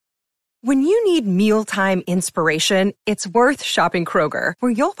When you need mealtime inspiration, it's worth shopping Kroger,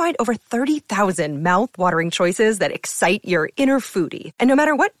 where you'll find over 30,000 mouth-watering choices that excite your inner foodie. And no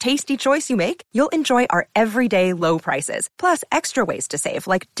matter what tasty choice you make, you'll enjoy our everyday low prices, plus extra ways to save,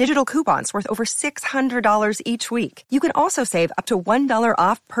 like digital coupons worth over $600 each week. You can also save up to $1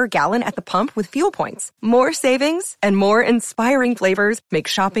 off per gallon at the pump with fuel points. More savings and more inspiring flavors make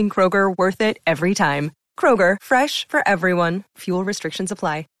shopping Kroger worth it every time. Kroger, fresh for everyone. Fuel restrictions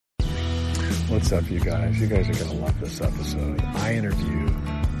apply. What's up, you guys? You guys are going to love this episode. I interview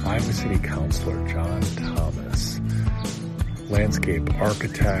Iowa City Councilor John Thomas, landscape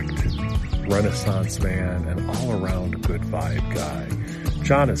architect, Renaissance man, and all-around good vibe guy.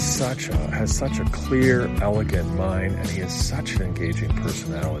 John is has such a clear, elegant mind, and he has such an engaging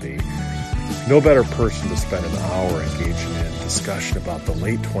personality. No better person to spend an hour engaging in discussion about the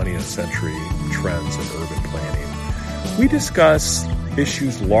late 20th century trends in urban planning. We discuss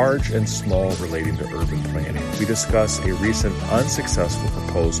issues large and small relating to urban planning. We discuss a recent unsuccessful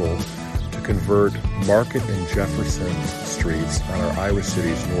proposal to convert Market and Jefferson streets on our Iowa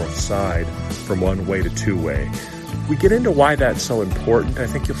City's north side from one-way to two-way. We get into why that's so important. I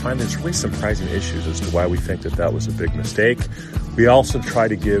think you'll find there's really surprising issues as to why we think that was a big mistake. We also try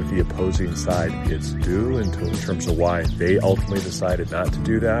to give the opposing side its due in terms of why they ultimately decided not to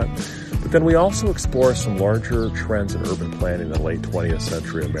do that. But then we also explore some larger trends in urban planning in the late 20th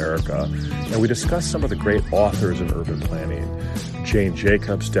century America. And we discuss some of the great authors in urban planning. Jane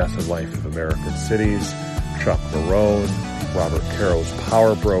Jacobs' Death and Life of American Cities, Chuck Marohn, Robert Caro's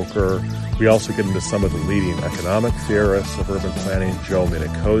Power Broker. We also get into some of the leading economic theorists of urban planning, Joe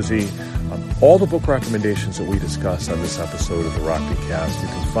Minicozzi. All the book recommendations that we discuss on this episode of the Rockney Cast, you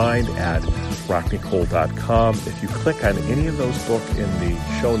can find at rockneycole.com. If you click on any of those books in the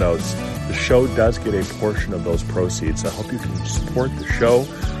show notes, the show does get a portion of those proceeds. I hope you can support the show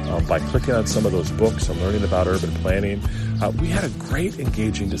by clicking on some of those books and learning about urban planning. We had a great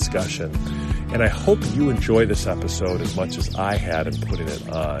engaging discussion, and I hope you enjoy this episode as much as I had in putting it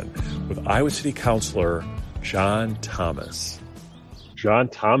on with Iowa City Councilor John Thomas. John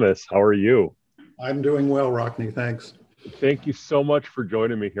Thomas, how are you? I'm doing well, Rockney. Thanks. Thank you so much for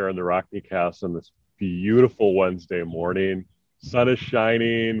joining me here on the Rockney Cast on this beautiful Wednesday morning. Sun is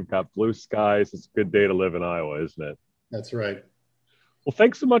shining, we've got blue skies. It's a good day to live in Iowa, isn't it? That's right. Well,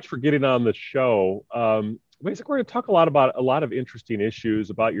 thanks so much for getting on the show. Basically, we're going to talk about a lot of interesting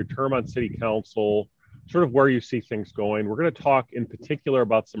issues about your term on city council, sort of where you see things going. We're going to talk in particular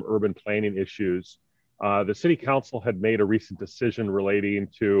about some urban planning issues. The city council had made a recent decision relating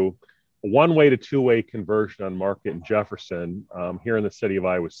to a one-way to two-way conversion on Market and Jefferson here in the city of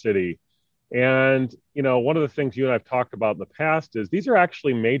Iowa City. And, you know, one of the things you and I've talked about in the past is these are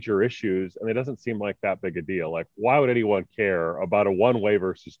actually major issues, and it doesn't seem like that big a deal. Like, why would anyone care about a one-way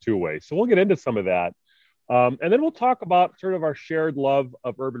versus two-way? So we'll get into some of that. And then we'll talk about sort of our shared love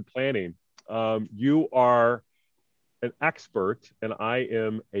of urban planning. You are an expert, and I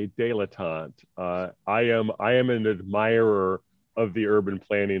am a dilettante. I am an admirer of the urban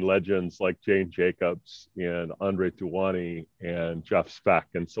planning legends like Jane Jacobs and Andre Duany and Jeff Speck.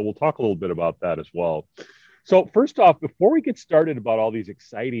 And so we'll talk a little bit about that as well. So first off, before we get started about all these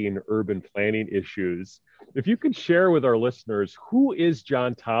exciting urban planning issues, if you could share with our listeners, who is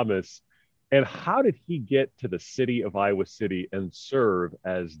John Thomas and how did he get to the city of Iowa City and serve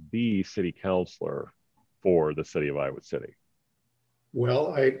as the city councilor for the city of Iowa City?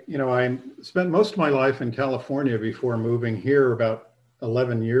 Well, I spent most of my life in California before moving here about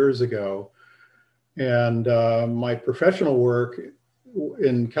 11 years ago. And my professional work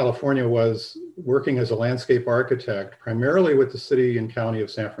in California was working as a landscape architect, primarily with the city and county of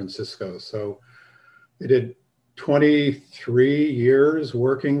San Francisco. So I did 23 years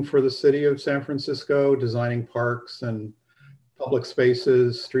working for the city of San Francisco, designing parks and public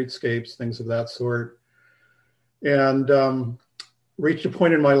spaces, streetscapes, things of that sort. And reached a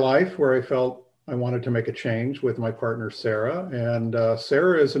point in my life where I felt I wanted to make a change with my partner, Sarah. And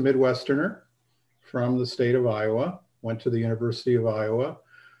Sarah is a Midwesterner from the state of Iowa, went to the University of Iowa.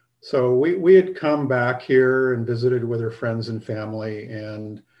 So we had come back here and visited with her friends and family.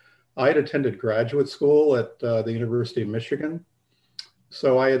 And I had attended graduate school at the University of Michigan.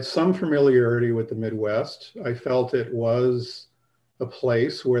 So I had some familiarity with the Midwest. I felt it was a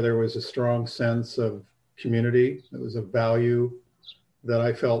place where there was a strong sense of community. It was a value that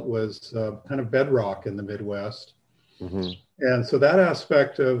I felt was kind of bedrock in the Midwest. Mm-hmm. And so that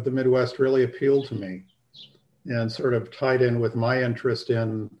aspect of the Midwest really appealed to me and sort of tied in with my interest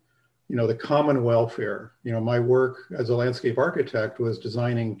in, the common welfare. My work as a landscape architect was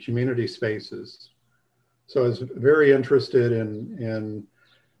designing community spaces. So I was very interested in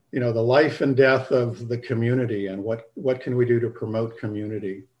the life and death of the community, and what can we do to promote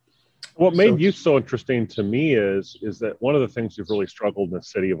community. What made you so interesting to me is that one of the things we've really struggled in the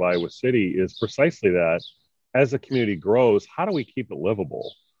city of Iowa City is precisely that. As the community grows, how do we keep it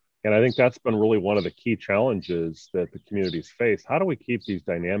livable? And I think that's been really one of the key challenges that the communities face. How do we keep these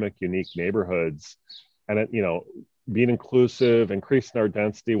dynamic, unique neighborhoods and, being inclusive, increasing our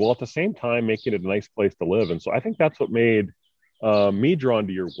density, while at the same time making it a nice place to live? And so I think that's what made me drawn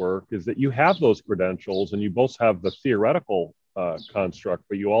to your work, is that you have those credentials and you both have the theoretical construct,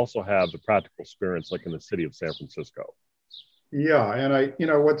 but you also have the practical experience, like in the city of San Francisco. Yeah, and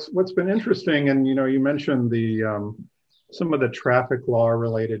what's been interesting, and you mentioned the some of the traffic law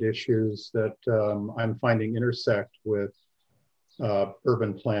related issues that I'm finding intersect with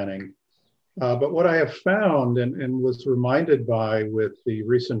urban planning. But what I have found and was reminded by with the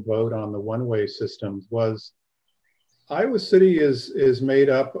recent vote on the one-way systems was Iowa City is made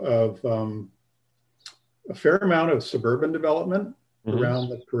up of a fair amount of suburban development around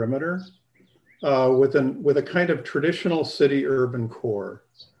the perimeter. With a kind of traditional city urban core.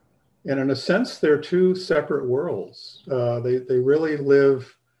 And in a sense, they're two separate worlds. They really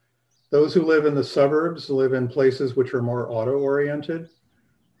live, those who live in the suburbs live in places which are more auto-oriented.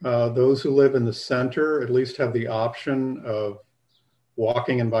 Those who live in the center at least have the option of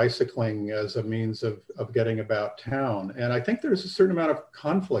walking and bicycling as a means of getting about town. And I think there's a certain amount of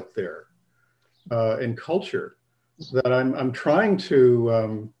conflict there in culture that I'm trying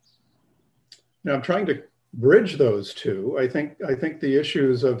to I'm trying to bridge those two. I think the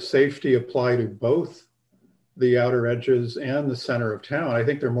issues of safety apply to both the outer edges and the center of town. I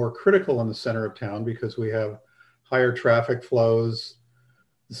think they're more critical in the center of town because we have higher traffic flows.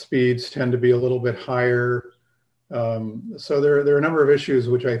 The speeds tend to be a little bit higher. So there are a number of issues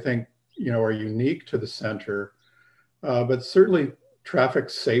which I think are unique to the center. But certainly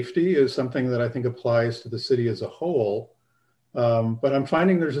traffic safety is something that I think applies to the city as a whole. But I'm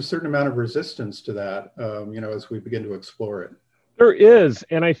finding there's a certain amount of resistance to that, as we begin to explore it. There is.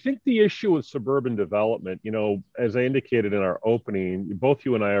 And I think the issue with suburban development, as I indicated in our opening, both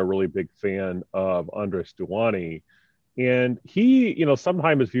you and I are a really big fan of Andres Duany. And he,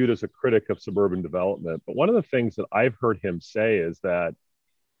 sometimes is viewed as a critic of suburban development. But one of the things that I've heard him say is that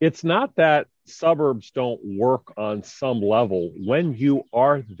it's not that suburbs don't work on some level when you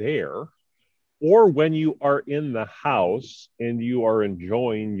are there, or when you are in the house and you are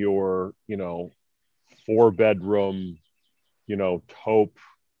enjoying your, 4-bedroom, taupe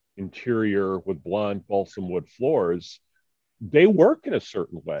interior with blonde balsam wood floors, they work in a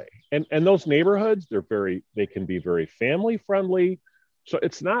certain way. And those neighborhoods, they can be very family friendly. So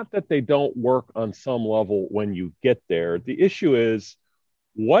it's not that they don't work on some level when you get there. The issue is,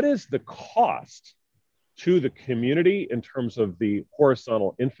 what is the cost to the community in terms of the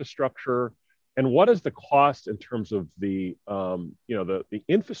horizontal infrastructure? And what is the cost in terms of the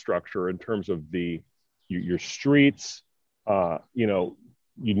infrastructure in terms of your streets?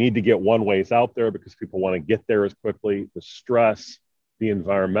 You need to get one ways out there because people want to get there as quickly. The stress, the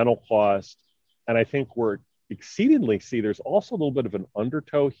environmental cost, and I think we're exceedingly see there's also a little bit of an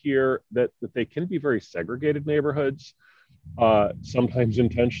undertow here that they can be very segregated neighborhoods, sometimes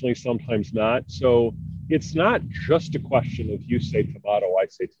intentionally, sometimes not. So it's not just a question of you say tomato, I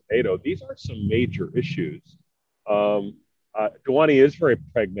say tomato. These are some major issues. Duany is very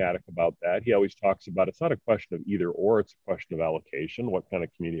pragmatic about that. He always talks about it's not a question of either or, it's a question of allocation. What kind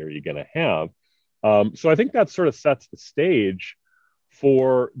of community are you going to have? So I think that sort of sets the stage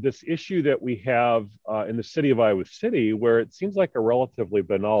for this issue that we have in the city of Iowa City, where it seems like a relatively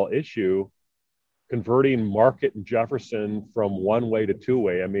banal issue, converting Market and Jefferson from one-way to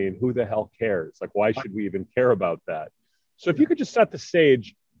two-way. I mean, who the hell cares? Like, why should we even care about that? So if you could just set the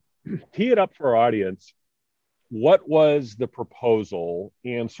stage, tee it up for our audience, what was the proposal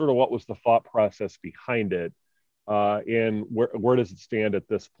and sort of what was the thought process behind it? And where does it stand at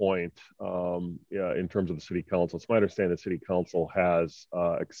this point in terms of the city council? It's my understanding the city council has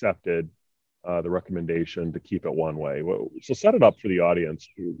accepted the recommendation to keep it one way. So set it up for the audience.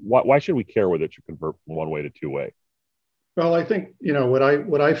 Why should we care whether it should convert from one way to two way? Well, I think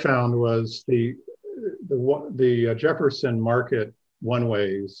what I found was the Jefferson Market one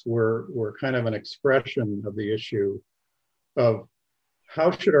ways were kind of an expression of the issue of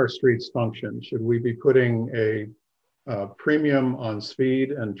how should our streets function? Should we be putting a premium on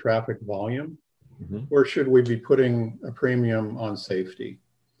speed and traffic volume, or should we be putting a premium on safety?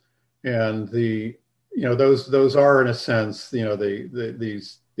 And those are in a sense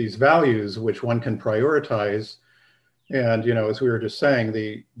these values which one can prioritize. And as we were just saying,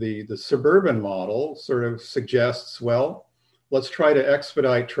 the suburban model sort of suggests, well, let's try to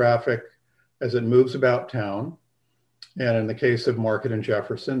expedite traffic as it moves about town. And in the case of Market and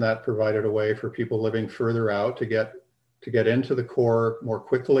Jefferson, that provided a way for people living further out to get into the core more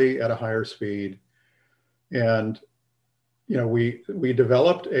quickly at a higher speed. And we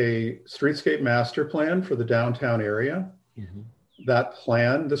developed a streetscape master plan for the downtown area. Mm-hmm. That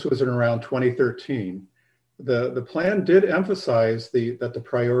plan, this was in around 2013. The plan did emphasize that the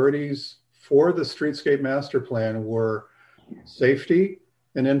priorities for the streetscape master plan were safety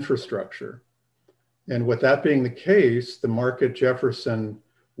and infrastructure. And with that being the case, the Market Jefferson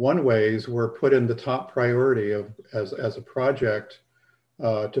one-ways were put in the top priority as a project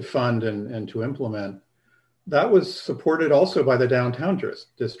to fund and to implement. That was supported also by the downtown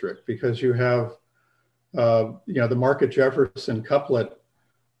district, because you have the Market Jefferson couplet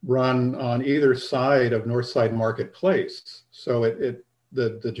run on either side of Northside Marketplace. So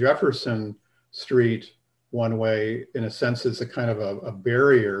the Jefferson Street one-way, in a sense, is a kind of a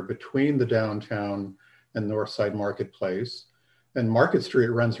barrier between the downtown and Northside Marketplace. And Market Street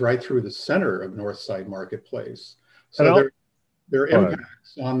runs right through the center of Northside Marketplace. So there are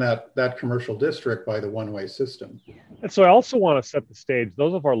impacts on that commercial district by the one-way system. And so I also want to set the stage.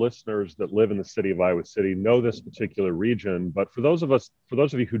 Those of our listeners that live in the city of Iowa City know this particular region, but for those of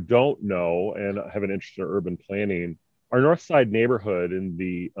you who don't know and have an interest in urban planning, our North Side neighborhood in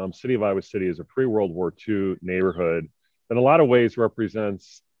the city of Iowa City is a pre-World War II neighborhood that in a lot of ways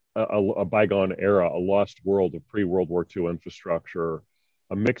represents a bygone era, a lost world of pre-World War II infrastructure,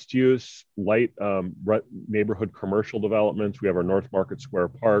 a mixed-use, light neighborhood commercial developments. We have our North Market Square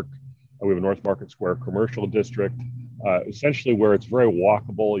Park. We have a North Market Square commercial district, essentially where it's very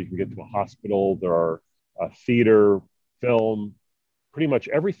walkable. You can get to a hospital. There are theater, film, pretty much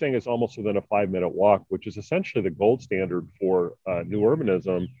everything is almost within a 5-minute walk, which is essentially the gold standard for new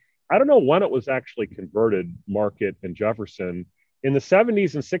urbanism. I don't know when it was actually converted, Market and Jefferson. In the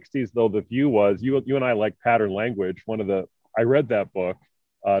 70s and 60s, though, the view was, you and I like pattern language. I read that book,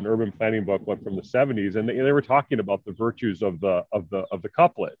 an urban planning book, went from the 70s, and they were talking about the virtues of the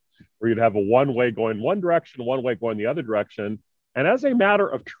couplet, where you'd have a one-way going one direction, one-way going the other direction. And as a matter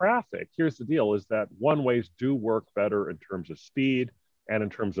of traffic, here's the deal, is that one-ways do work better in terms of speed and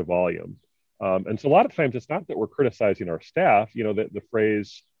in terms of volume. And so a lot of times it's not that we're criticizing our staff, the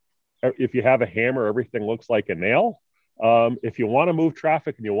phrase, if you have a hammer, everything looks like a nail. If you want to move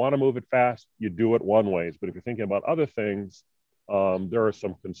traffic and you want to move it fast, you do it one ways. But if you're thinking about other things, there are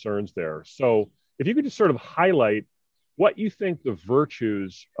some concerns there. So if you could just sort of highlight what you think the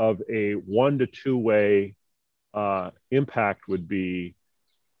virtues of a 1 to 2 way impact would be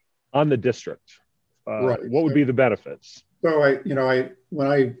on the district. Right. What would be the benefits? So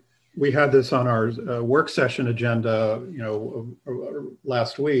we had this on our work session agenda,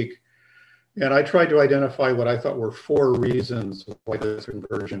 last week, and I tried to identify what I thought were 4 reasons why this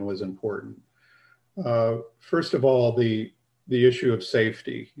conversion was important. First of all, the issue of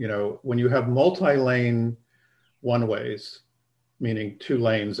safety. When you have multi-lane one-ways, meaning 2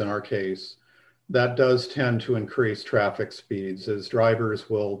 lanes in our case, that does tend to increase traffic speeds, as drivers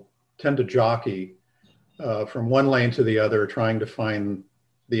will tend to jockey from one lane to the other, trying to find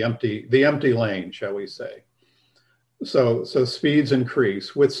the empty lane, shall we say. So speeds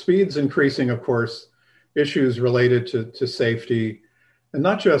increase. With speeds increasing, of course, issues related to safety, and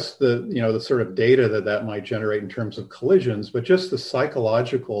not just the sort of data that might generate in terms of collisions, but just the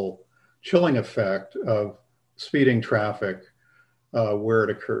psychological chilling effect of speeding traffic where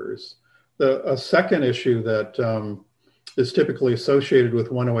it occurs. A second issue that is typically associated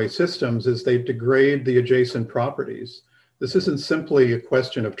with one-way systems is they degrade the adjacent properties. This isn't simply a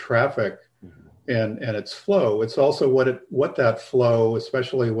question of traffic and its flow. It's also what that flow,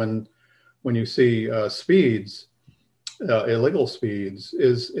 especially when you see speeds, illegal speeds,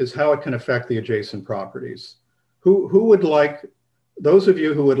 is how it can affect the adjacent properties. Who would like, those of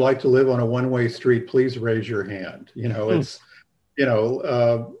you who would like to live on a one-way street, please raise your hand.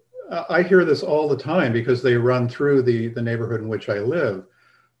 I hear this all the time because they run through the neighborhood in which I live.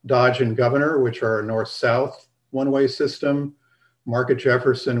 Dodge and Governor, which are a north-south one-way system, Market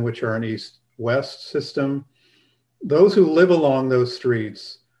Jefferson, which are an east-west system. Those who live along those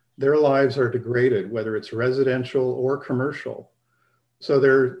streets, their lives are degraded, whether it's residential or commercial. So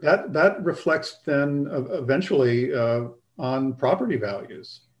that reflects then eventually on property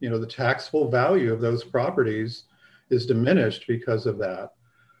values. The taxable value of those properties is diminished because of that.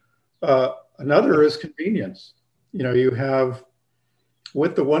 Another is convenience. You have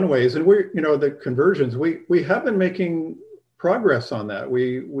with the one-ways, and the conversions, we have been making progress on that.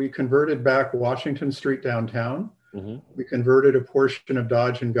 We converted back Washington Street downtown. Mm-hmm. We converted a portion of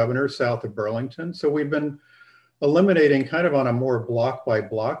Dodge and Governor south of Burlington. So we've been eliminating kind of on a more block by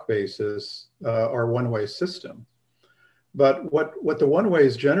block basis our one-way system. But what the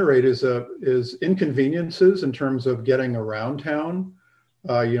one-ways generate is inconveniences in terms of getting around town.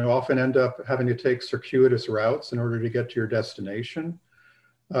 You often end up having to take circuitous routes in order to get to your destination.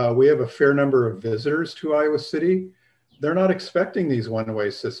 We have a fair number of visitors to Iowa City. They're not expecting these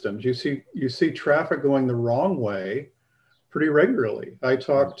one-way systems. You see traffic going the wrong way pretty regularly. I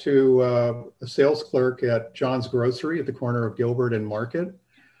talked to a sales clerk at John's Grocery at the corner of Gilbert and Market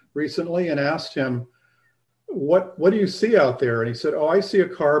recently and asked him, what do you see out there? And he said, oh, I see a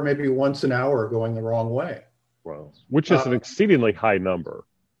car maybe once an hour going the wrong way. Wow. Which is an exceedingly high number.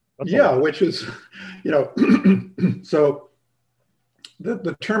 Which is, so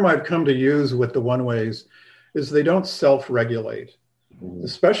the term I've come to use with the one-ways is they don't self-regulate,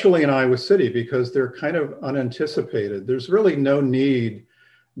 especially in Iowa City, because they're kind of unanticipated. There's really no need,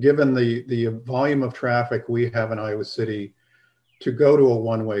 given the volume of traffic we have in Iowa City, to go to a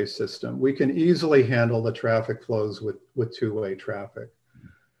one-way system. We can easily handle the traffic flows with two-way traffic.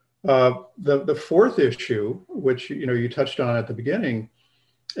 The fourth issue, which you touched on at the beginning,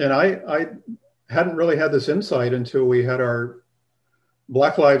 and I hadn't really had this insight until we had our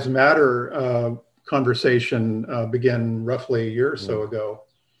Black Lives Matter conversation begin roughly a year or so ago.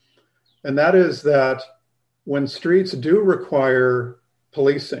 And that is that when streets do require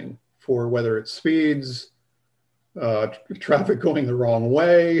policing for whether it's speeds, traffic going the wrong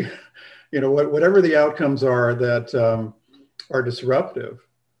way, whatever the outcomes are that are disruptive,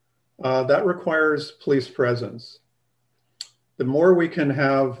 that requires police presence. The more we can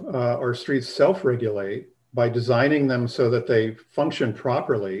have our streets self-regulate by designing them so that they function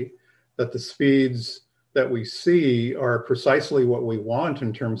properly, that the speeds that we see are precisely what we want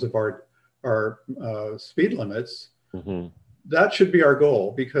in terms of our speed limits, that should be our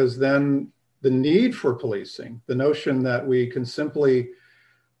goal, because then the need for policing, the notion that we can simply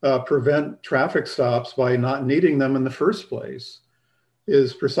prevent traffic stops by not needing them in the first place,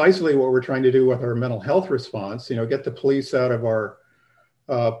 is precisely what we're trying to do with our mental health response. Get the police out of our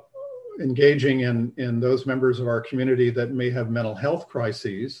engaging in those members of our community that may have mental health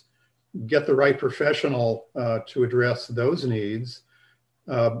crises, get the right professional to address those needs,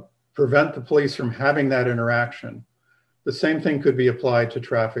 prevent the police from having that interaction. The same thing could be applied to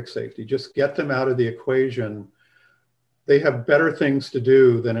traffic safety. Just get them out of the equation. They have better things to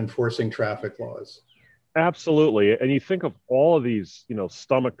do than enforcing traffic laws. Absolutely. And you think of all of these,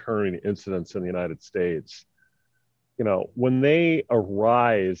 stomach-turning incidents in the United States, when they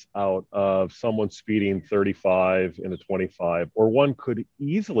arise out of someone speeding 35 in a 25, or one could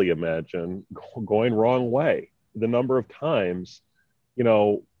easily imagine going wrong way, the number of times,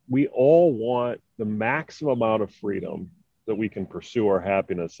 we all want the maximum amount of freedom that we can pursue our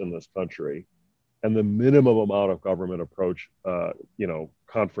happiness in this country, and the minimum amount of government approach,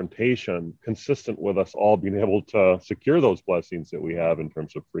 confrontation, consistent with us all being able to secure those blessings that we have in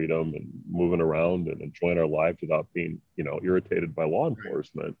terms of freedom and moving around and enjoying our lives without being, irritated by law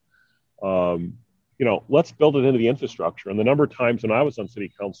enforcement. Let's build it into the infrastructure. And the number of times when I was on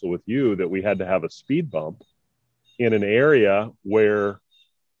city council with you that we had to have a speed bump in an area where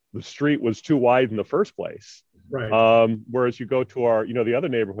the street was too wide in the first place. Right. Whereas you go to our, the other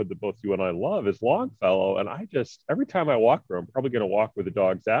neighborhood that both you and I love is Longfellow. And every time I walk there, I'm probably going to walk with the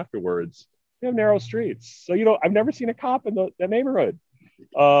dogs afterwards. They have narrow streets. So, I've never seen a cop in the neighborhood.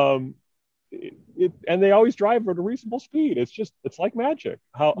 And they always drive at a reasonable speed. It's like magic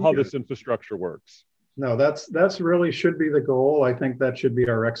how this infrastructure works. No, that's really should be the goal. I think that should be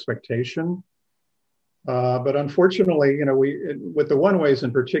our expectation. But unfortunately, with the one-ways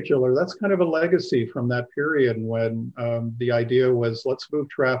in particular, that's kind of a legacy from that period when the idea was, let's move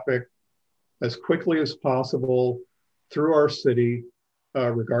traffic as quickly as possible through our city,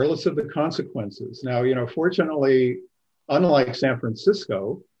 regardless of the consequences. Now, fortunately, unlike San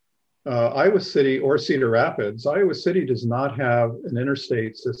Francisco, Iowa City or Cedar Rapids, Iowa City does not have an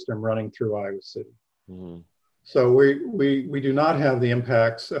interstate system running through Iowa City. Mm-hmm. So we do not have the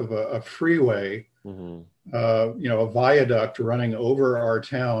impacts of a freeway, a viaduct running over our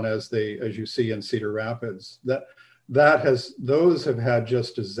town as you see in Cedar Rapids. Those have had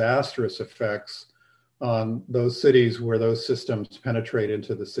just disastrous effects on those cities where those systems penetrate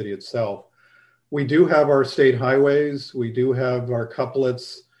into the city itself. We do have our state highways. We do have our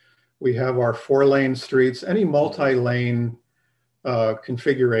couplets. We have our 4-lane streets. Any multi-lane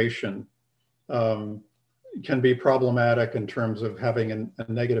configuration can be problematic in terms of having a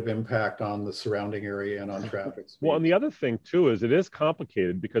negative impact on the surrounding area and on traffic speed. Well, and the other thing too is it is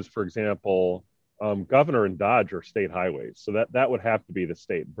complicated because, for example, Governor and Dodge are state highways. So that would have to be the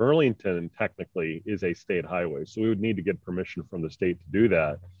state. Burlington technically is a state highway. So we would need to get permission from the state to do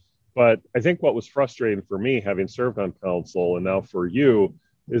that. But I think what was frustrating for me, having served on council and now for you,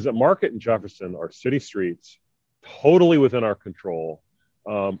 is that Market and Jefferson are city streets, totally within our control,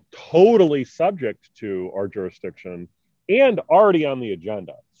 totally subject to our jurisdiction, and already on the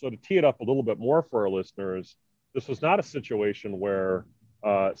agenda. So to tee it up a little bit more for our listeners, this was not a situation where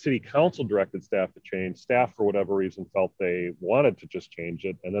city council directed staff to change. Staff, for whatever reason, felt they wanted to just change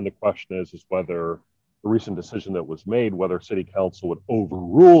it. And then the question is whether the recent decision that was made, whether city council would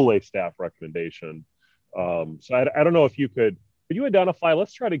overrule a staff recommendation. So I don't know if you could identify,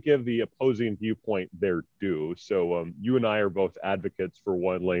 let's try to give the opposing viewpoint their due. So you and I are both advocates for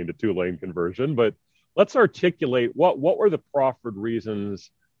 1 lane to 2 lane conversion, but let's articulate what were the proffered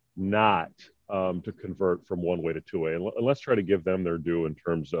reasons not to convert from 1 way to 2 way, and let's try to give them their due in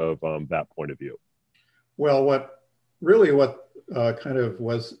terms of that point of view. Well, what kind of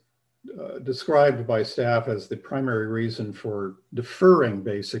was described by staff as the primary reason for deferring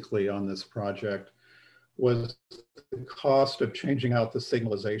basically on this project was the cost of changing out the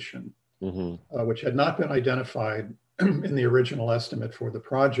signalization, which had not been identified in the original estimate for the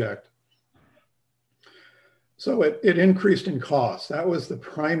project. So it increased in cost. That was the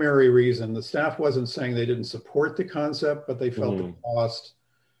primary reason. The staff wasn't saying they didn't support the concept, but they felt the cost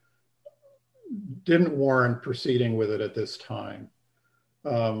didn't warrant proceeding with it at this time.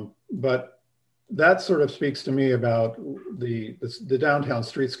 But that sort of speaks to me about the downtown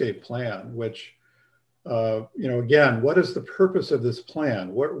streetscape plan, which, again, what is the purpose of this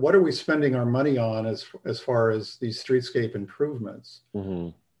plan? What are we spending our money on as far as these streetscape improvements?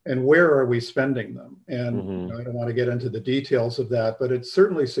 And where are we spending them? And I don't want to get into the details of that, but it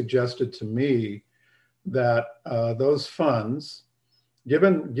certainly suggested to me that those funds,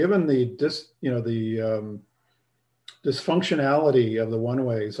 given the dysfunctionality of the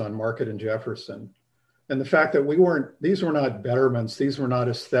one-ways on Market and Jefferson, and the fact that these were not betterments, these were not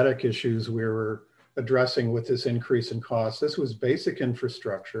aesthetic issues we were addressing with this increase in cost. This was basic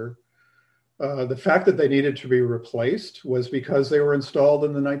infrastructure. The fact that they needed to be replaced was because they were installed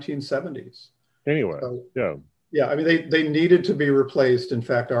in the 1970s. Anyway, yeah. I mean, they needed to be replaced. In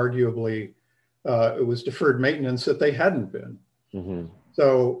fact, arguably, it was deferred maintenance that they hadn't been.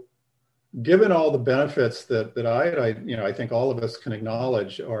 So, given all the benefits that I think all of us can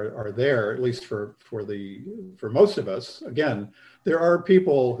acknowledge are there, at least for most of us. Again, there are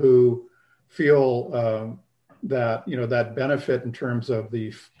people who feel that that benefit in terms of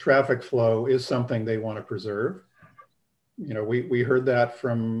the traffic flow is something they want to preserve. We heard that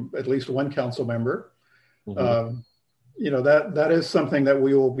from at least one council member. That is something that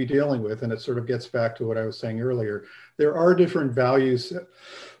we will be dealing with, and it sort of gets back to what I was saying earlier. There are different values,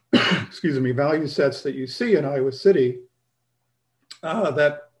 value sets that you see in Iowa City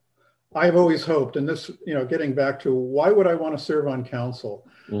that I've always hoped, and this, getting back to why would I want to serve on council?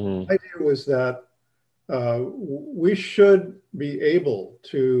 The idea was that we should be able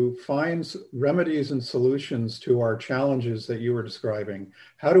to find remedies and solutions to our challenges that you were describing.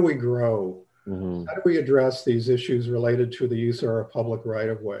 How do we grow? How do we address these issues related to the use of our public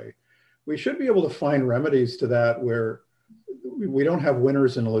right-of-way? We should be able to find remedies to that where we don't have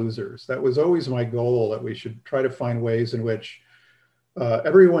winners and losers. That was always my goal, that we should try to find ways in which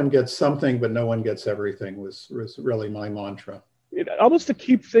everyone gets something, but no one gets everything was really my mantra. Almost to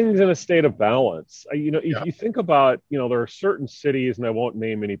keep things in a state of balance. If you think about, there are certain cities, and I won't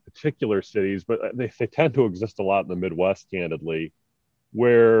name any particular cities, but they tend to exist a lot in the Midwest, candidly,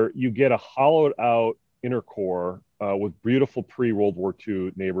 where you get a hollowed out inner core with beautiful pre-World War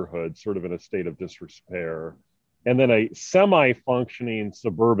II neighborhoods, sort of in a state of disrepair, and then a semi-functioning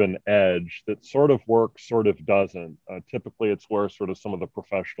suburban edge that sort of works, sort of doesn't. Typically, it's where sort of some of the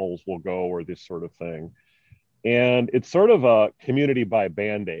professionals will go, or this sort of thing. And it's sort of a community by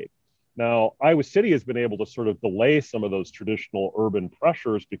Band-Aid. Now, Iowa City has been able to sort of delay some of those traditional urban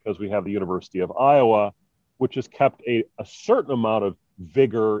pressures because we have the University of Iowa, which has kept a certain amount of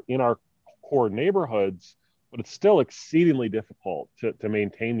vigor in our core neighborhoods, but it's still exceedingly difficult to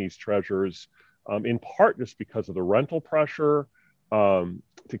maintain these treasures, in part just because of the rental pressure,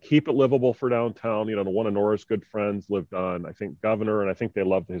 to keep it livable for downtown. One of Nora's good friends lived on, I think, Governor, and I think they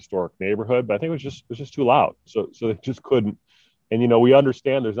loved the historic neighborhood, but I think it was just too loud. So they just couldn't. And, we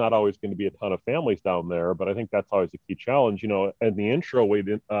understand there's not always going to be a ton of families down there, but I think that's always a key challenge. In the intro, we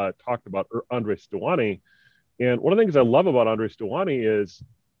talked about Andres Duany. And one of the things I love about Andres Duany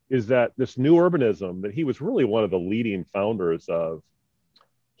is that this new urbanism that he was really one of the leading founders of,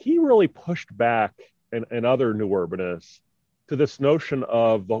 he really pushed back and other new urbanists to this notion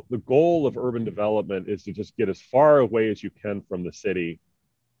of the goal of urban development is to just get as far away as you can from the city.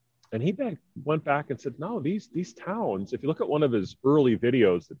 And he went back and said, no, these towns, if you look at one of his early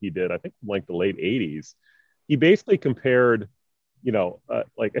videos that he did, I think like the late 80s, he basically compared,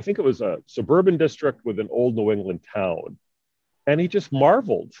 like I think it was a suburban district with an old New England town. And he just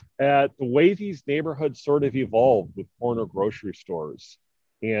marveled at the way these neighborhoods sort of evolved with corner grocery stores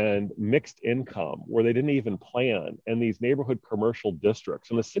and mixed income where they didn't even plan, and these neighborhood commercial districts.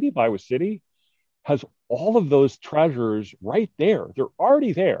 And the city of Iowa City has all of those treasures right there. They're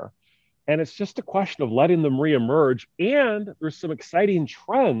already there. And it's just a question of letting them reemerge. And there's some exciting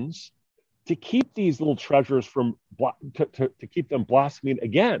trends to keep these little treasures to keep them blossoming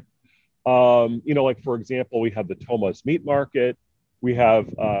again. Like, for example, we have the Thomas Meat Market. We have,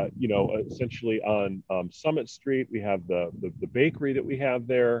 essentially on Summit Street, we have the bakery that we have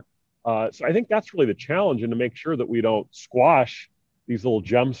there. So I think that's really the challenge, and to make sure that we don't squash these little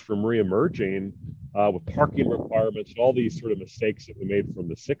gems from reemerging with parking requirements and all these sort of mistakes that we made from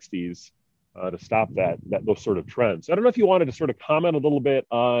the 60s to stop those sort of trends. I don't know if you wanted to sort of comment a little bit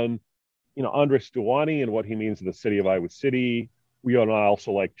on, Andres Duany and what he means to the city of Iowa City. We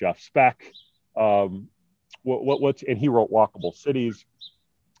also like Jeff Speck. And he wrote Walkable Cities.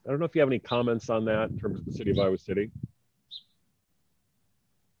 I don't know if you have any comments on that in terms of the city of Iowa City.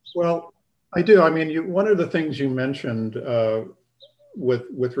 Well, I do. I mean, one of the things you mentioned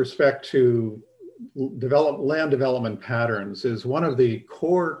with respect to land development patterns is one of the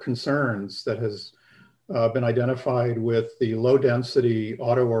core concerns that has been identified with the low density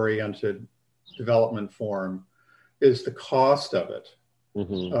auto-oriented development form is the cost of it,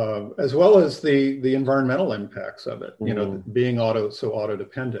 as well as the environmental impacts of it, being so auto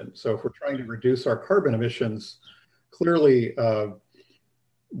dependent. So if we're trying to reduce our carbon emissions, clearly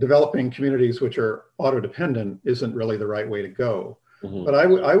developing communities which are auto dependent isn't really the right way to go. But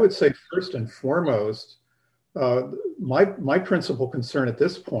I would say first and foremost, my principal concern at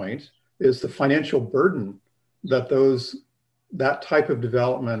this point is the financial burden that that type of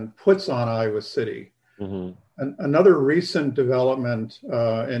development puts on Iowa City. Another recent development,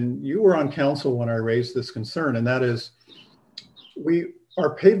 and you were on council when I raised this concern, and that is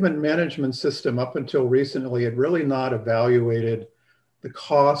our pavement management system up until recently had really not evaluated the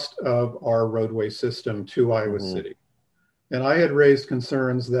cost of our roadway system to Iowa City. And I had raised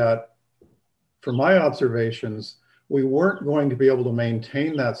concerns that, from my observations, we weren't going to be able to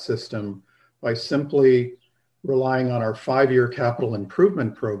maintain that system by simply relying on our 5-year capital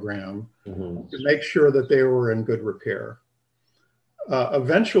improvement program to make sure that they were in good repair.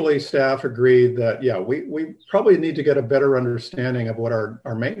 Eventually, staff agreed that, we probably need to get a better understanding of what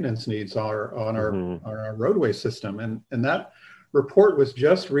our maintenance needs are on our roadway system. And that report was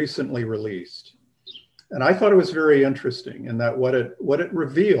just recently released. And I thought it was very interesting in that what it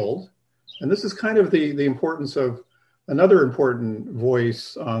revealed, and this is kind of the importance of another important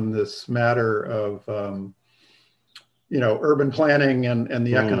voice on this matter of urban planning and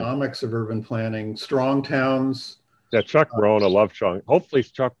the economics of urban planning, strong towns. Yeah, Chuck Rohn, I love Chuck. Hopefully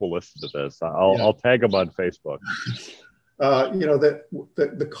Chuck will listen to this. I'll tag him on Facebook.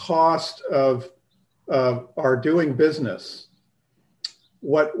 The cost of our doing business.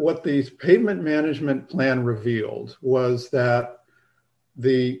 What the pavement management plan revealed was that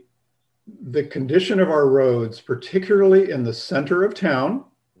the condition of our roads, particularly in the center of town,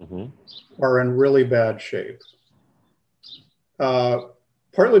 are in really bad shape.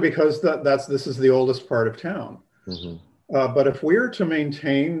 Partly because this is the oldest part of town. But if we're to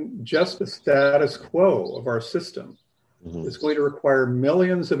maintain just the status quo of our system, it's going to require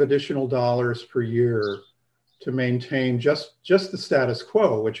millions of additional dollars per year to maintain just the status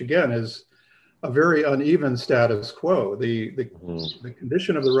quo, which again is a very uneven status quo. The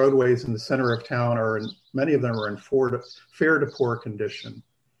condition of the roadways in the center of town many of them are in fair to poor condition.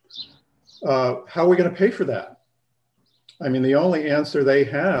 How are we going to pay for that? I mean, the only answer they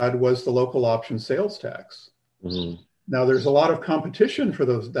had was the local option sales tax. Now, there's a lot of competition for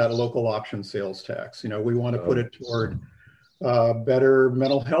that local option sales tax. We want to put it toward better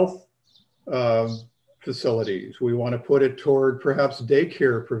mental health facilities. We want to put it toward perhaps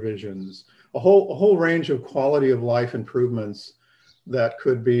daycare provisions, a whole range of quality of life improvements that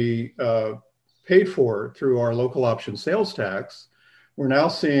could be paid for through our local option sales tax. We're now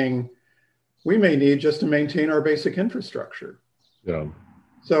seeing we may need just to maintain our basic infrastructure.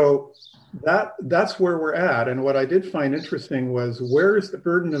 So that's where we're at. And what I did find interesting was, where is the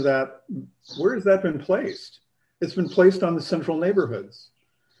burden of that? Where has that been placed? It's been placed on the central neighborhoods.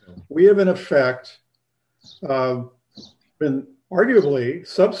 We have in effect been arguably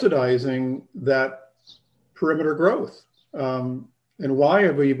subsidizing that perimeter growth. And why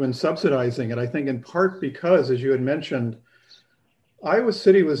have we been subsidizing it? I think in part because, as you had mentioned, Iowa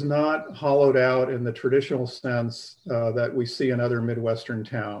City was not hollowed out in the traditional sense that we see in other Midwestern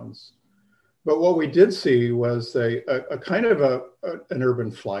towns. But what we did see was a kind of an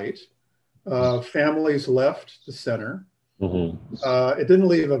urban flight. Families left the center. Mm-hmm. It didn't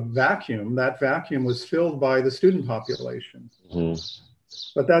leave a vacuum. That vacuum was filled by the student population. Mm-hmm.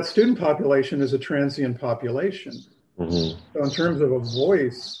 But that student population is a transient population. Mm-hmm. So in terms of a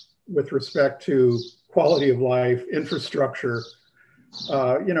voice with respect to quality of life, infrastructure,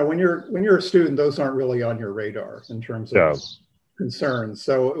 when you're a student, those aren't really on your radar in terms of concerns.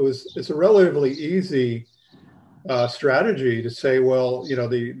 So it's a relatively easy strategy to say, well,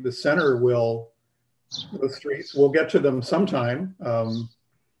 the center those streets, we'll get to them sometime.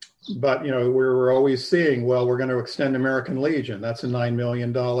 But we're always seeing, well, we're going to extend American Legion. That's a $9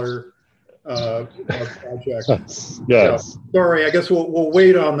 million project. Yes. Sorry, I guess we'll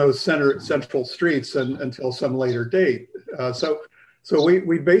wait on those central streets until some later date. So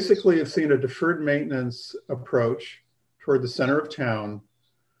we basically have seen a deferred maintenance approach toward the center of town,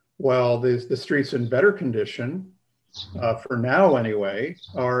 while the streets in better condition, for now anyway,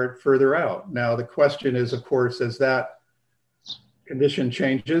 are further out. Now the question is, of course, as that condition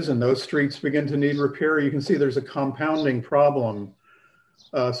changes and those streets begin to need repair, you can see there's a compounding problem,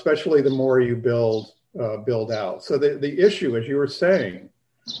 especially the more you build out. So the issue, as you were saying,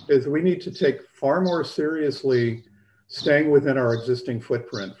 is we need to take far more seriously staying within our existing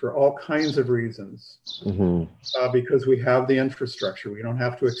footprint for all kinds of reasons, because we have the infrastructure. We don't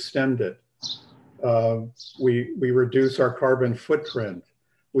have to extend it. We reduce our carbon footprint.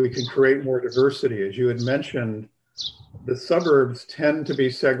 We can create more diversity. As you had mentioned, the suburbs tend to be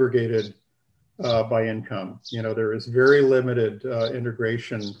segregated by income. There is very limited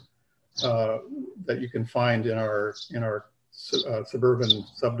integration that you can find in our suburban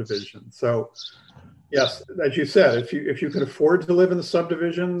subdivisions. So, yes, as you said, if you can afford to live in the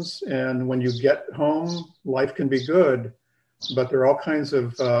subdivisions, and when you get home, life can be good, but there are all kinds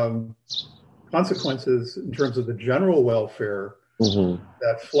of consequences in terms of the general welfare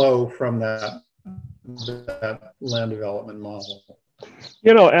that flow from that land development model.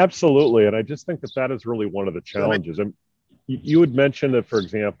 Absolutely. And I just think that is really one of the challenges. And you would mention that, for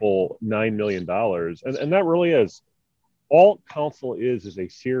example, $9 million, and that really is all council is a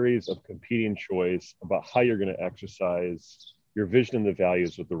series of competing choice about how you're going to exercise your vision and the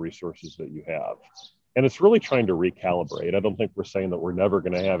values with the resources that you have. And it's really trying to recalibrate. I don't think we're saying that we're never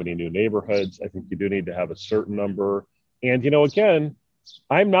going to have any new neighborhoods. I think you do need to have a certain number. And, again,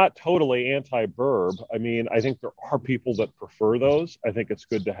 I'm not totally anti-burb. I mean, I think there are people that prefer those. I think it's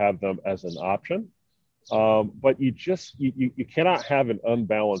good to have them as an option. But you cannot have an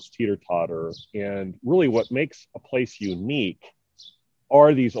unbalanced teeter-totter. And really what makes a place unique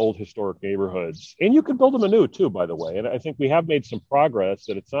are these old historic neighborhoods. And you can build them anew too, by the way. And I think we have made some progress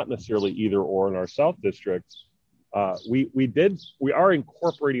that it's not necessarily either or in our South District. We are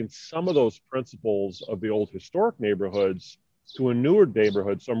incorporating some of those principles of the old historic neighborhoods to a newer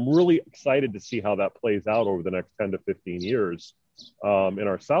neighborhood. So I'm really excited to see how that plays out over the next 10 to 15 years in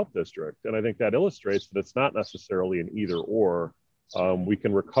our South District. And I think that illustrates that it's not necessarily an either or. We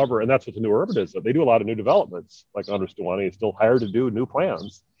can recover, and that's what the new urban is. They do a lot of new developments, like Andres Duany is still hired to do new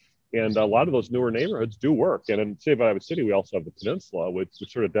plans. And a lot of those newer neighborhoods do work. And in City of Iowa City, we also have the Peninsula, which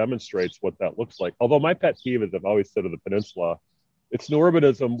sort of demonstrates what that looks like. Although my pet peeve is, I've always said of the Peninsula, it's new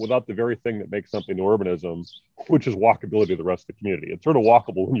urbanism without the very thing that makes something new urbanism, which is walkability of the rest of the community. It's sort of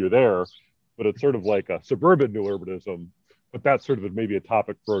walkable when you're there, but it's sort of like a suburban new urbanism. But that's sort of maybe a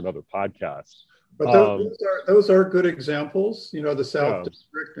topic for another podcast. But those are good examples. The South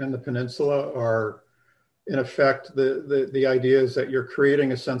District and the Peninsula are, in effect, the idea is that you're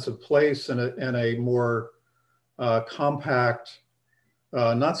creating a sense of place and a more compact,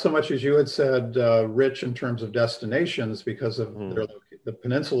 not so much as you had said, rich in terms of destinations, because of the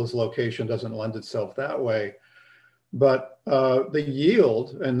Peninsula's location doesn't lend itself that way. But the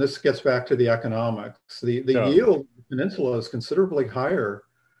yield, and this gets back to the economics, the yield of the Peninsula is considerably higher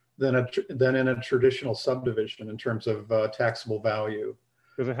than in a traditional subdivision in terms of taxable value.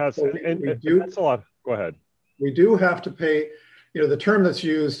 Because it has, that's a lot. Go ahead. We do have to pay, the term that's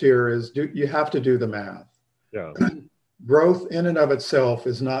used here is you have to do the math. Yeah. Growth in and of itself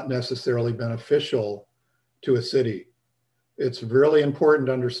is not necessarily beneficial to a city. It's really important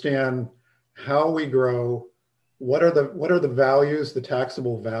to understand how we grow. What are the values, the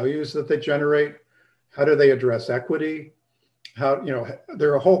taxable values that they generate? How do they address equity?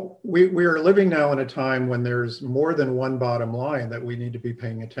 We are living now in a time when there's more than one bottom line that we need to be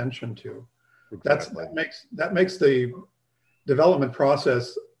paying attention to. Exactly. That makes the development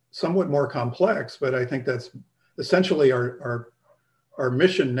process somewhat more complex, but I think that's essentially our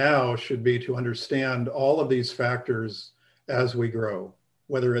mission now should be to understand all of these factors as we grow,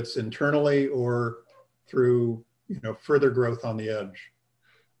 whether it's internally or through further growth on the edge.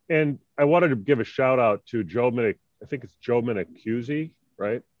 And I wanted to give a shout out to Joe I think it's Joe Minicuzzi,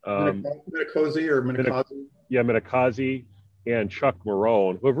 right? Minicozzi or Minicozzi? Yeah, Minicozzi and Chuck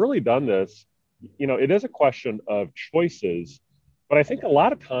Marone, who have really done this. It is a question of choices, but I think a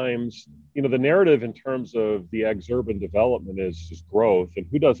lot of times, the narrative in terms of the exurban development is just growth, and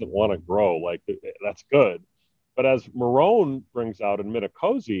who doesn't want to grow? Like, that's good. But as Marone brings out in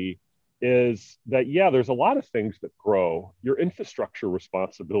Minicozzi, is that, there's a lot of things that grow. Your infrastructure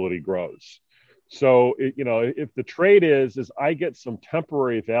responsibility grows. So, if the trade is I get some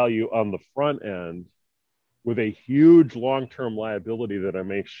temporary value on the front end with a huge long-term liability that I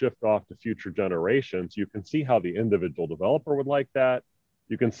may shift off to future generations, you can see how the individual developer would like that.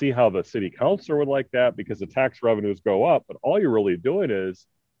 You can see how the city councilor would like that, because the tax revenues go up, but all you're really doing is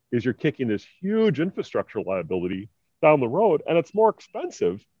you're kicking this huge infrastructure liability down the road, and it's more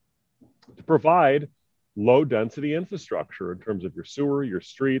expensive to provide low density infrastructure in terms of your sewer, your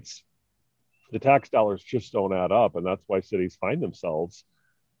streets. The tax dollars just don't add up, and that's why cities find themselves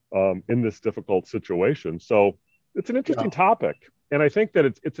in this difficult situation. So it's an interesting topic, and I think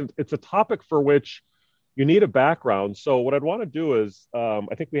that it's a topic for which you need a background. So what I'd want to do is, I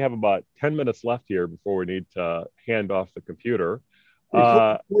think we have about 10 minutes left here before we need to hand off the computer.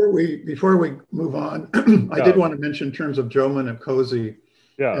 Before we move on, I did want to mention in terms of Joe Minicozzi,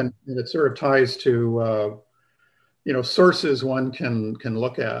 and it sort of ties to sources one can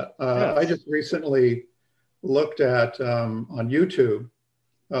look at. I just recently looked at on YouTube.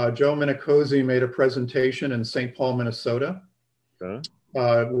 Joe Minicozzi made a presentation in St. Paul, Minnesota,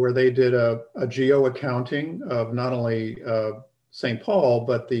 where they did a geo accounting of not only St. Paul,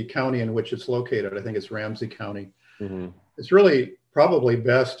 but the county in which it's located. I think it's Ramsey County. Mm-hmm. It's really probably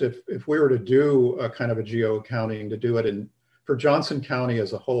best if we were to do a kind of a geo accounting, to do it for Johnson County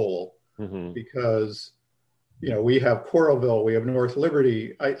as a whole, because we have Coralville, we have North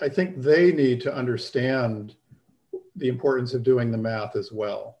Liberty. I think they need to understand the importance of doing the math as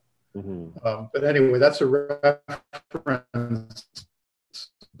well. But anyway, that's a reference.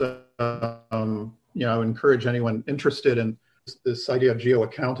 I would encourage anyone interested in this idea of geo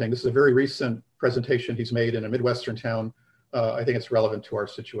accounting. This is a very recent presentation he's made in a Midwestern town. I think it's relevant to our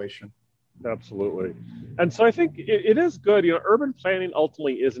situation. Absolutely. And so I think it is good. Urban planning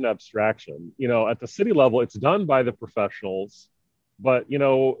ultimately is an abstraction. At the city level, it's done by the professionals, but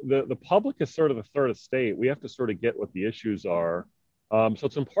the public is sort of the third estate. We have to sort of get what the issues are. So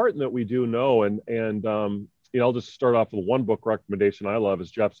it's important that we do know. And I'll just start off with one book recommendation I love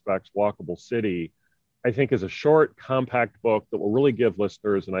is Jeff Speck's Walkable City. I think is a short, compact book that will really give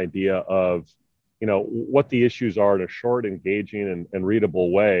listeners an idea of what the issues are in a short, engaging, and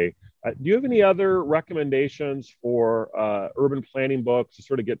readable way. Do you have any other recommendations for urban planning books to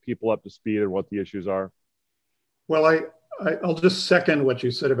sort of get people up to speed on what the issues are? Well, I'll just second what you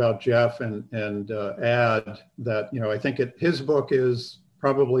said about Jeff and add that, I think his book is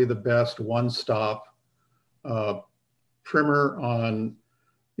probably the best one-stop primer on,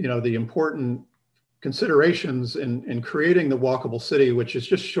 the important considerations in creating the walkable city, which is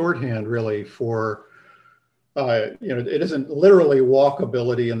just shorthand really for, it isn't literally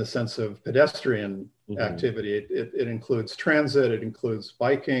walkability in the sense of pedestrian activity. It includes transit, it includes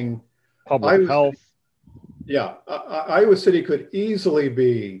biking. Public health. Iowa City could easily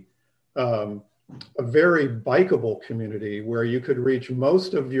be a very bikeable community where you could reach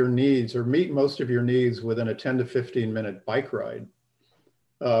most of your needs or meet most of your needs within a 10 to 15 minute bike ride.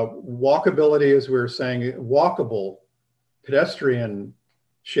 Walkability, as we were saying, walkable pedestrian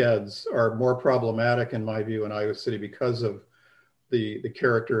sheds are more problematic in my view in Iowa City because of the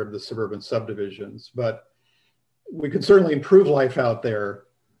character of the suburban subdivisions. But we could certainly improve life out there,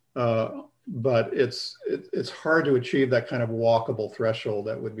 but it's hard to achieve that kind of walkable threshold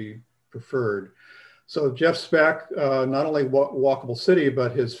that would be preferred. So Jeff Speck, not only Walkable City,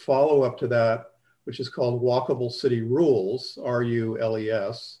 but his follow-up to that, which is called Walkable City Rules,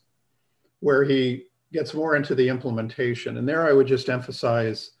 RULES, where he gets more into the implementation. And there I would just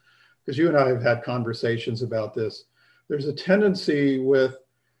emphasize, because you and I have had conversations about this, there's a tendency with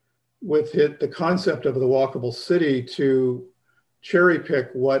the concept of the walkable city to cherry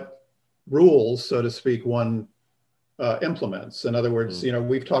pick what rules, so to speak, one implements. In other words,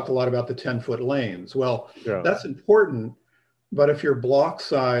 we've talked a lot about the 10-foot lanes. Well, that's important, but if your block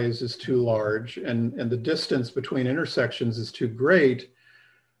size is too large and the distance between intersections is too great,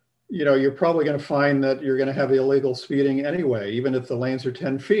 you're probably going to find that you're going to have illegal speeding anyway, even if the lanes are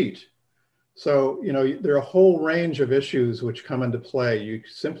 10 feet. So, there are a whole range of issues which come into play. You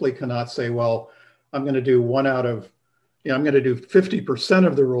simply cannot say, well, I'm going to do I'm going to do 50%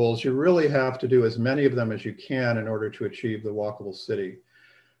 of the rules. You really have to do as many of them as you can in order to achieve the walkable city.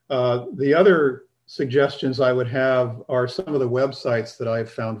 The other suggestions I would have are some of the websites that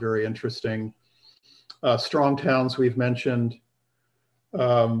I've found very interesting. Strong Towns we've mentioned.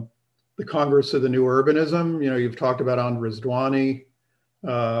 The Congress of the New Urbanism, you've talked about Andres Dwani.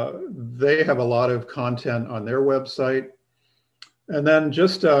 They have a lot of content on their website. And then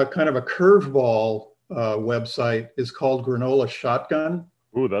just kind of a curveball website is called Granola Shotgun.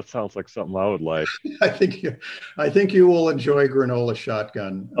 Ooh, that sounds like something I would like. I think you will enjoy Granola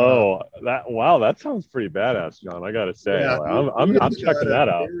Shotgun. That sounds pretty badass, John. I got to say, Yeah, I'm checking that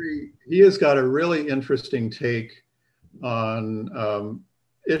out. He has got a really interesting take on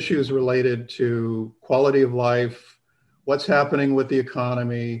issues related to quality of life, what's happening with the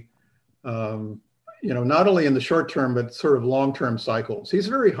economy, not only in the short term, but sort of long-term cycles. He's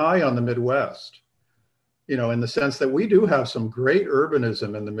very high on the Midwest, in the sense that we do have some great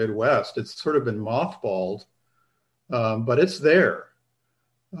urbanism in the Midwest. It's sort of been mothballed, but it's there.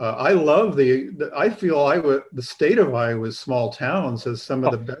 I love the state of Iowa's small towns has some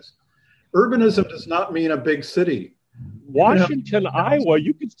of the best. Urbanism does not mean a big city. Washington, Iowa,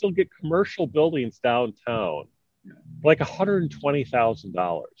 you can still get commercial buildings downtown, like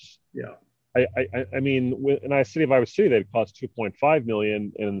 $120,000. Yeah. I mean, in a city of Iowa City, they'd cost $2.5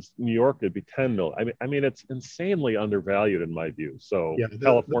 million. In New York, it'd be $10 million. I mean, it's insanely undervalued in my view. So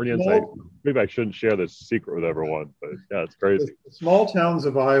Californians, maybe I shouldn't share this secret with everyone, but yeah, it's crazy. The small towns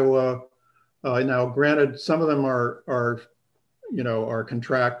of Iowa, now granted, some of them are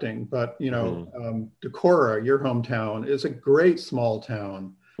contracting, but Decorah, your hometown, is a great small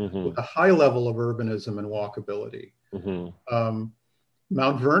town with a high level of urbanism and walkability.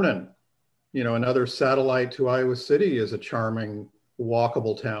 Mount Vernon, another satellite to Iowa City, is a charming,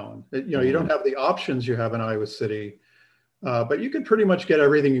 walkable town. You don't have the options you have in Iowa City, but you can pretty much get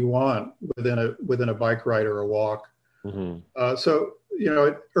everything you want within a bike ride or a walk. So,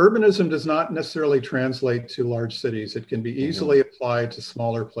 urbanism does not necessarily translate to large cities. It can be easily applied to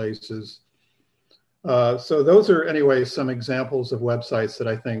smaller places. So those are, anyway, some examples of websites that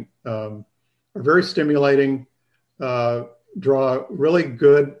I think are very stimulating, draw really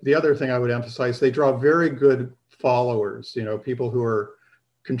good. The other thing I would emphasize, they draw very good followers, people who are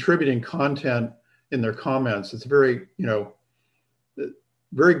contributing content in their comments. It's very,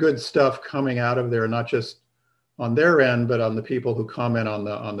 very good stuff coming out of there, not just on their end, but on the people who comment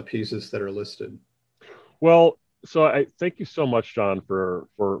on the pieces that are listed. Well, so I thank you so much, John, for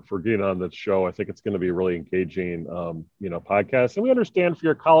getting on this show. I think it's going to be a really engaging, podcast. And we understand for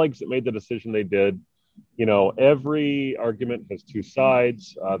your colleagues that made the decision they did. Every argument has two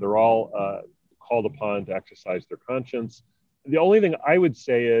sides. They're all called upon to exercise their conscience. The only thing I would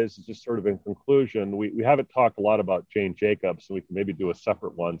say is just sort of in conclusion, we haven't talked a lot about Jane Jacobs, and we can maybe do a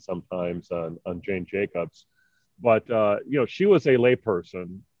separate one sometimes on Jane Jacobs. But, she was a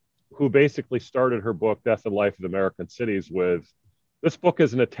layperson who basically started her book, Death and Life of American Cities, with, this book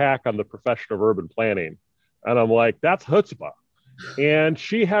is an attack on the profession of urban planning. And I'm like, that's chutzpah. And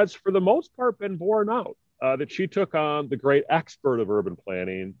she has, for the most part, been borne out, that she took on the great expert of urban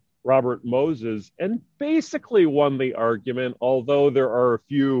planning, Robert Moses, and basically won the argument, although there are a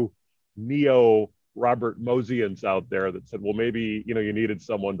few neo-Robert Mosians out there that said, well, maybe, you needed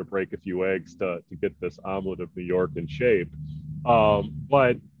someone to break a few eggs to get this omelet of New York in shape.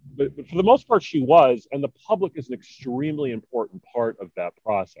 But for the most part, she was, and the public is an extremely important part of that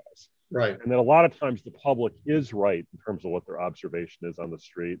process. Right. And then a lot of times the public is right in terms of what their observation is on the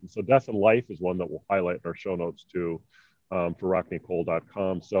street. And so Death and Life is one that we'll highlight in our show notes too, for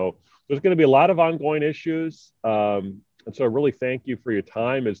rockneycole.com. So there's going to be a lot of ongoing issues. And so I really thank you for your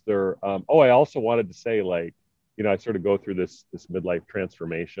time. Is there, I also wanted to say, I sort of go through this midlife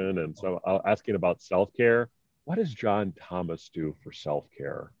transformation. And so asking about self-care, what does John Thomas do for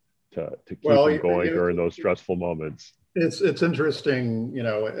self-care to keep him going during those stressful moments? It's interesting,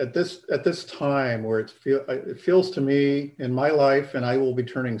 at this time where it feels to me in my life, and I will be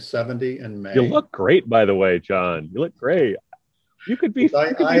turning 70 in May. You look great, by the way, John. You look great. You could be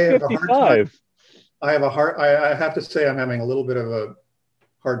 55. I have to say I'm having a little bit of a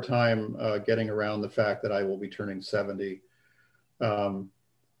hard time getting around the fact that I will be turning 70.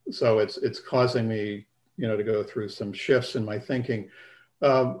 So it's causing me, to go through some shifts in my thinking.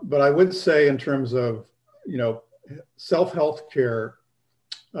 But I would say in terms of, self-health care,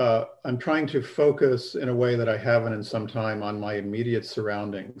 I'm trying to focus in a way that I haven't in some time on my immediate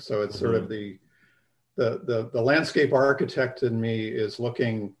surroundings. So it's sort of the landscape architect in me is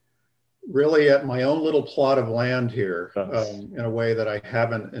looking really at my own little plot of land here in a way that I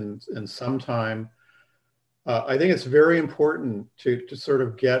haven't in some time. I think it's very important to sort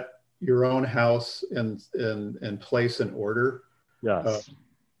of get your own house in place and order. Yes.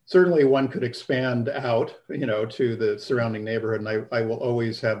 Certainly one could expand out, to the surrounding neighborhood. And I will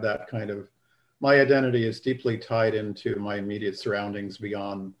always have that kind of, my identity is deeply tied into my immediate surroundings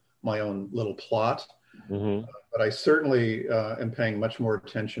beyond my own little plot. Mm-hmm. But I certainly am paying much more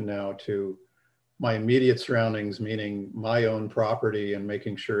attention now to my immediate surroundings, meaning my own property, and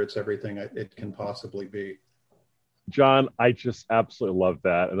making sure it's everything it can possibly be. John, I just absolutely love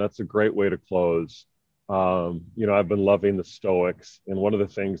that. And that's a great way to close. I've been loving the Stoics, and one of the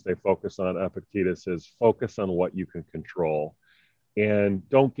things they focus on, Epictetus, is focus on what you can control and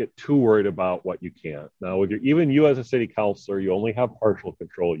don't get too worried about what you can't. Now, even you as a city councilor, you only have partial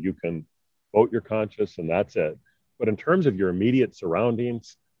control. You can vote your conscience and that's it. But in terms of your immediate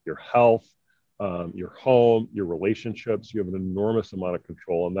surroundings, your health, your home, your relationships, you have an enormous amount of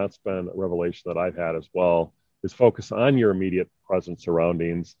control. And that's been a revelation that I've had as well, is focus on your immediate present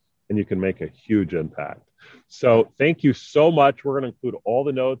surroundings, and you can make a huge impact. So thank you so much. We're going to include all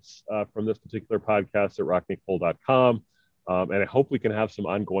the notes from this particular podcast at rockneycole.com. And I hope we can have some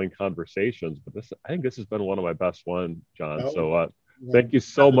ongoing conversations. But I think this has been one of my best ones, John. So thank you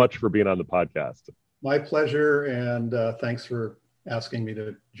so much for being on the podcast. My pleasure. And thanks for asking me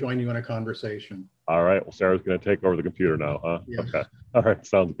to join you in a conversation. All right. Well, Sarah's going to take over the computer now, huh? Yes. Okay. All right.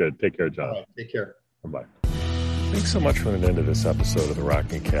 Sounds good. Take care, John. All right, take care. Bye. Thanks so much for tuning into this episode of the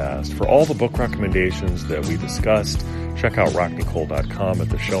Rockney Cast. For all the book recommendations that we discussed, check out rockneycole.com at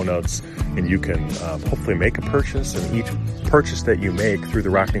the show notes, and you can hopefully make a purchase, and each purchase that you make through the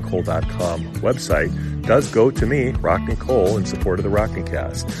rockneycole.com website does go to me, Rockney Cole, in support of the Rockney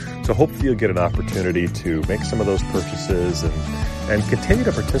Cast. So hopefully you'll get an opportunity to make some of those purchases and continue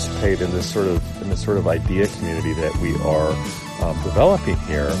to participate in this sort of idea community that we are developing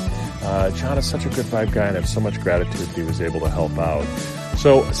here. John is such a good vibe guy, and I have so much gratitude that he was able to help out.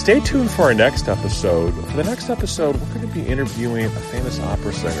 So stay tuned for our next episode. For the next episode, we're going to be interviewing a famous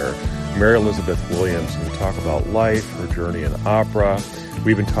opera singer, Mary Elizabeth Williams, and we talk about life, her journey in opera.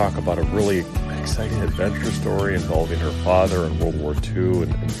 We even talk about a really exciting adventure story involving her father in World War II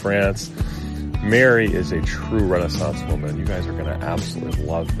in France. Mary is a true Renaissance woman. You guys are going to absolutely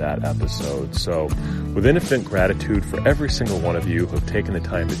love that episode. So with infinite gratitude for every single one of you who have taken the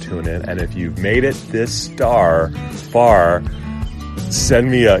time to tune in. And if you've made it this far,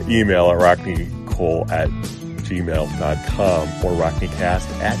 send me an email at rockneycole@gmail.com or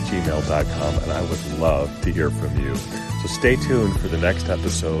rockneycast@gmail.com, and I would love to hear from you. So stay tuned for the next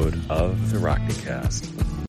episode of the Rockney Cast.